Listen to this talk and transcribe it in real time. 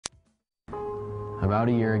About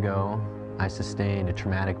a year ago, I sustained a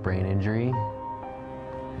traumatic brain injury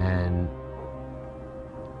and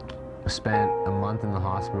spent a month in the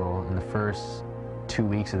hospital, and the first 2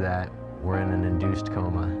 weeks of that were in an induced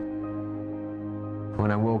coma.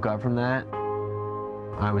 When I woke up from that,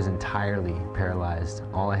 I was entirely paralyzed.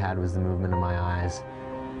 All I had was the movement of my eyes.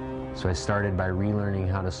 So I started by relearning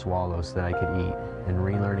how to swallow so that I could eat, and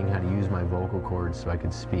relearning how to use my vocal cords so I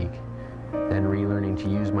could speak, then relearning to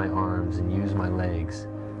use my arms and use my legs,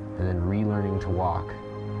 and then relearning to walk,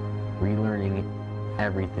 relearning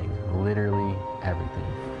everything, literally everything.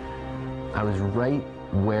 I was right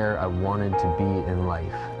where I wanted to be in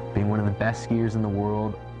life. Being one of the best skiers in the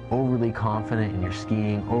world, overly confident in your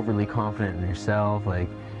skiing, overly confident in yourself, like,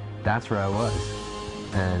 that's where I was.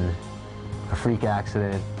 And a freak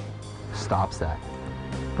accident stops that.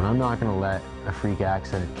 But I'm not gonna let a freak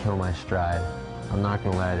accident kill my stride. I'm not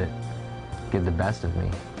gonna let it get the best of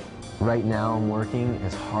me. Right now I'm working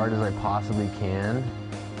as hard as I possibly can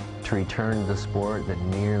to return to the sport that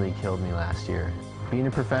nearly killed me last year. Being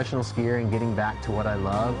a professional skier and getting back to what I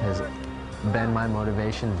love has been my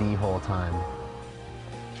motivation the whole time.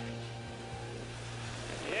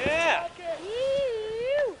 Yeah!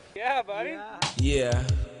 Yeah, buddy! Yeah.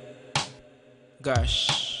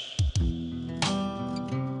 Gosh.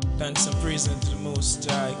 Thanks and praise to the Most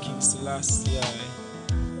High, King Selassie.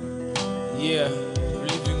 Yeah,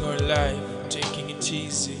 living our life, taking it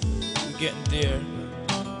easy, we're getting there.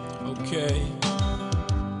 Okay.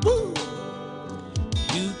 Woo!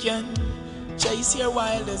 You can chase your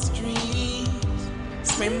wildest dreams,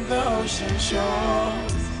 swim the ocean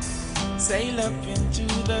shores, sail up into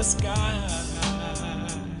the sky.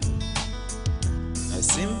 As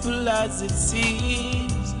simple as it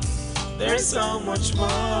seems, there's so much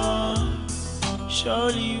more.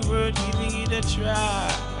 Surely worth giving it a try.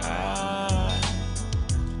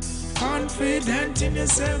 Confident in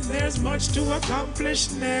yourself, there's much to accomplish,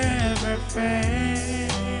 never fail.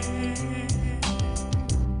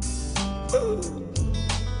 Ooh.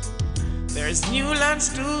 There's new lands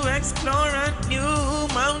to explore and new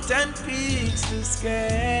mountain peaks to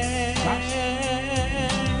scale.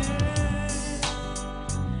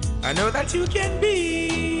 I know that you can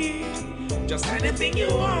be just anything you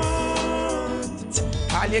want.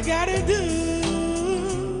 All you gotta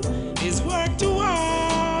do is work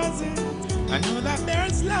towards it. I know that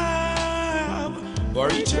there's love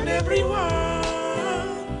for each and every one.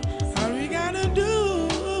 All we gotta do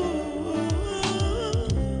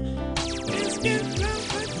is get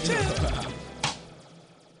love.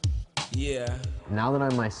 Yeah. Now that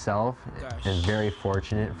I'm myself and very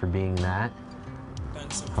fortunate for being that,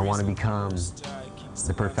 I want to become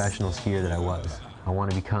the professional skier that I was. I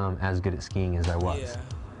want to become as good at skiing as I was,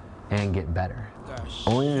 and get better.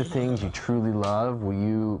 Only the things you truly love will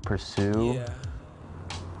you pursue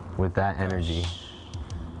with that energy.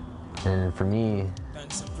 And for me,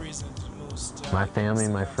 my family,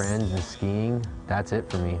 my friends, and skiing, that's it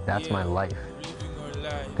for me. That's my life.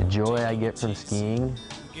 The joy I get from skiing,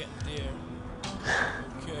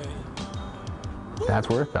 that's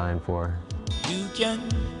worth dying for. You can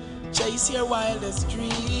chase your wildest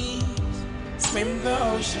dreams, swim the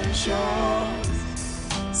ocean shores,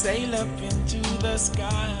 sail up into the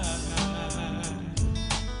sky.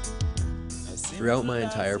 Throughout my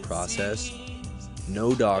entire process,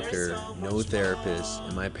 no doctor, no therapist,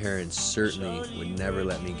 and my parents certainly would never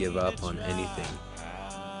let me give up on anything.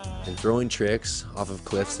 And throwing tricks off of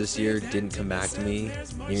cliffs this year didn't come back to me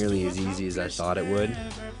nearly as easy as I thought it would,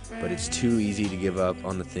 but it's too easy to give up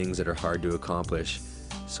on the things that are hard to accomplish.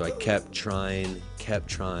 So I kept trying, and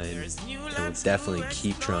will definitely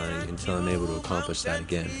keep trying until I'm able to accomplish that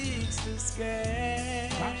again.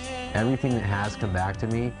 Everything that has come back to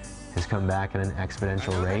me has come back at an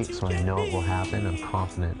exponential rate, so I know it will happen. I'm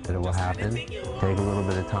confident that it will happen. It'll take a little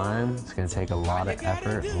bit of time. It's going to take a lot of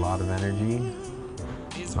effort, a lot of energy.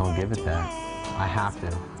 I'll give it that. I have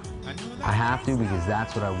to. I have to, because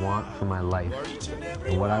that's what I want for my life.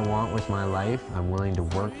 And what I want with my life, I'm willing to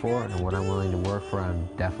work for, and what I'm willing to work for, I'm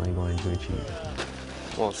definitely going to achieve.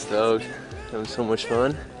 Well, stoked. That was so much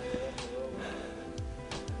fun.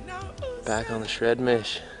 Back on the shred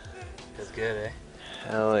mish. That's good, eh?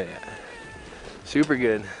 Hell yeah. Super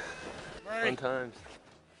good. Fun times.